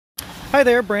Hi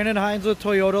there, Brandon Hines with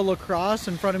Toyota La Crosse.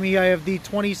 In front of me I have the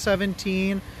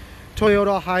 2017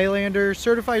 Toyota Highlander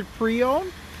certified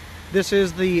pre-owned. This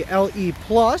is the LE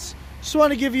Plus. Just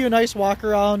want to give you a nice walk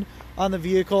around on the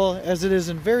vehicle as it is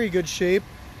in very good shape.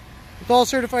 With all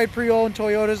certified pre-owned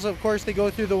Toyotas, of course, they go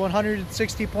through the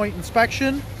 160-point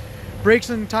inspection. Brakes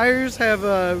and tires have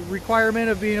a requirement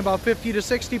of being about 50 to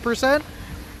 60%.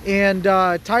 And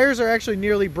tires are actually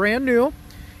nearly brand new.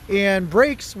 And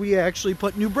brakes, we actually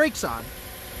put new brakes on.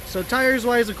 So tires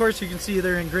wise, of course, you can see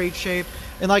they're in great shape.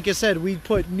 And like I said, we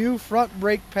put new front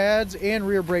brake pads and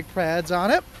rear brake pads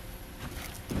on it.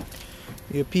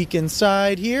 You peek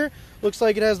inside here. Looks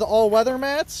like it has the all-weather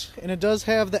mats, and it does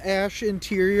have the ash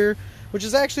interior, which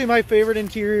is actually my favorite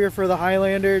interior for the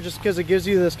Highlander, just because it gives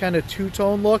you this kind of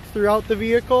two-tone look throughout the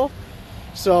vehicle.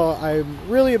 So I'm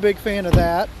really a big fan of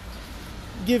that.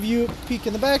 Give you a peek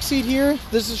in the back seat here.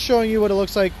 This is showing you what it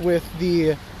looks like with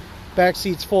the back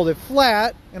seats folded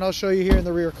flat, and I'll show you here in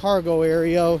the rear cargo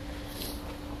area.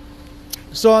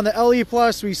 So on the LE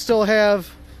Plus, we still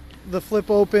have the flip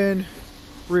open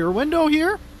rear window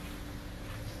here,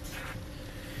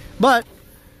 but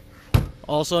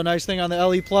also a nice thing on the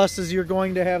LE Plus is you're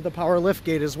going to have the power lift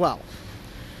gate as well.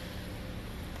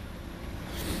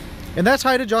 And that's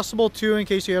height adjustable too, in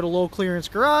case you had a low clearance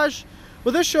garage.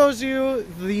 Well, this shows you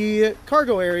the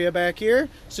cargo area back here.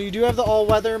 So you do have the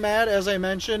all-weather mat, as I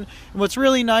mentioned. And what's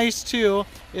really nice too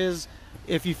is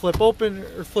if you flip open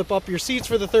or flip up your seats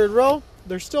for the third row,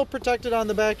 they're still protected on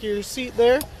the back of your seat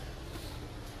there.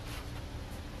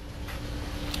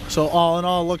 So all in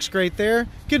all, it looks great there.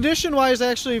 Condition-wise,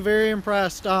 actually very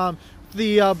impressed.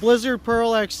 The Blizzard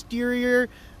Pearl exterior,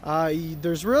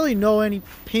 there's really no any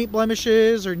paint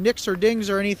blemishes or nicks or dings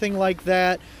or anything like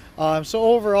that. So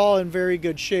overall in very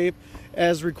good shape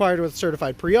as required with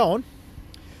certified pre-owned.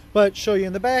 But show you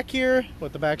in the back here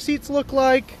what the back seats look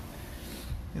like.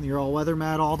 And your all-weather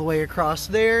mat all the way across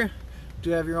there.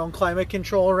 Do have your own climate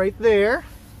control right there.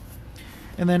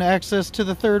 And then access to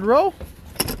the third row.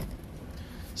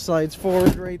 Slides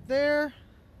forward right there.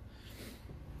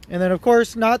 And then of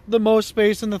course not the most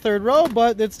space in the third row,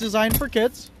 but it's designed for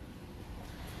kids.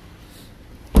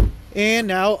 And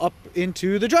now up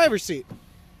into the driver's seat.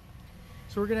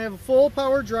 So we're going to have a full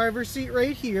power driver's seat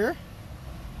right here.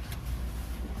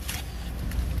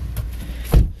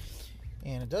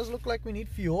 And it does look like we need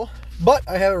fuel, but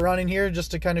I have it running here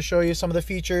just to kind of show you some of the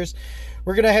features.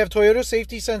 We're going to have Toyota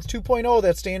Safety Sense 2.0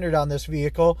 that's standard on this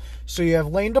vehicle. So you have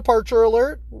lane departure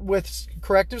alert with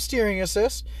corrective steering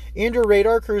assist and your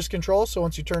radar cruise control. So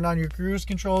once you turn on your cruise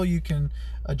control, you can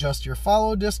adjust your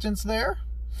follow distance there.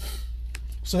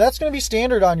 So that's going to be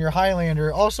standard on your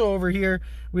Highlander. Also over here,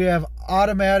 we have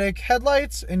automatic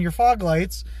headlights and your fog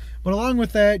lights. But along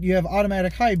with that, you have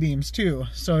automatic high beams too.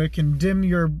 So it can dim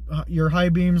your high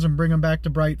beams and bring them back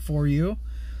to bright for you.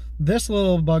 This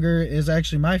little bugger is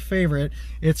actually my favorite.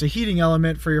 It's a heating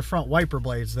element for your front wiper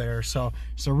blades there. So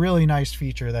it's a really nice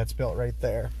feature that's built right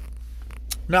there.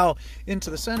 Now into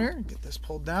the center, get this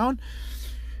pulled down.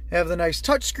 Have the nice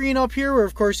touch screen up here where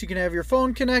of course you can have your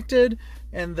phone connected,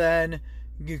 and then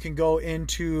you can go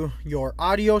into your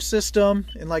audio system,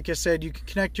 and like I said, you can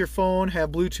connect your phone, have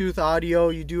Bluetooth audio.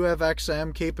 You do have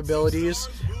XM capabilities.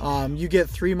 You get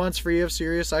 3 months free of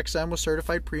Sirius XM with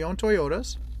certified pre-owned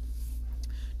Toyotas.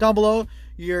 Down below,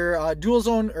 your dual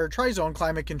zone or tri-zone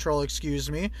climate control, excuse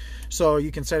me. So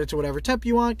you can set it to whatever temp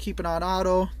you want, keep it on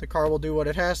auto. The car will do what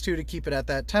it has to keep it at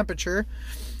that temperature.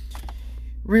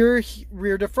 Rear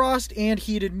defrost and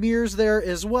heated mirrors there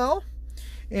as well.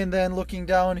 And then looking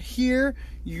down here,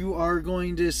 you are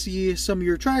going to see some of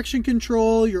your traction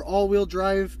control, your all-wheel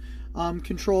drive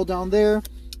control down there.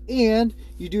 And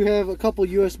you do have a couple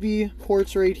USB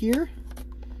ports right here.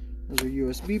 Those are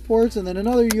USB ports, and then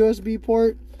another USB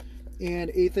port and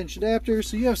 1/8-inch adapter.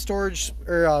 So you have storage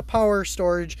or power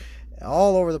storage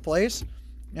all over the place.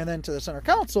 And then to the center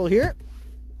console here,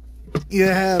 you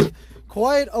have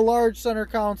quite a large center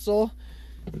console.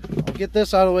 I'll get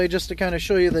this out of the way just to kind of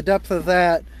show you the depth of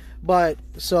that. But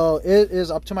so it is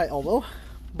up to my elbow,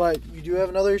 but you do have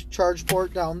another charge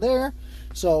port down there.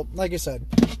 So like I said,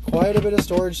 quite a bit of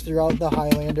storage throughout the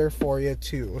Highlander for you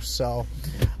too. So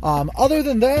other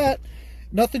than that,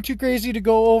 nothing too crazy to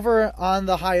go over on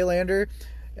the Highlander.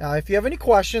 If you have any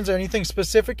questions or anything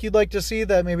specific you'd like to see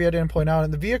that maybe I didn't point out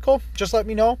in the vehicle, just let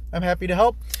me know. I'm happy to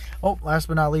help. Oh, last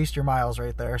but not least, your miles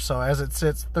right there. So as it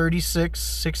sits,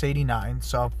 36,689.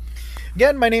 So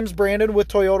again, my name's Brandon with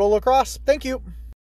Toyota La Crosse. Thank you.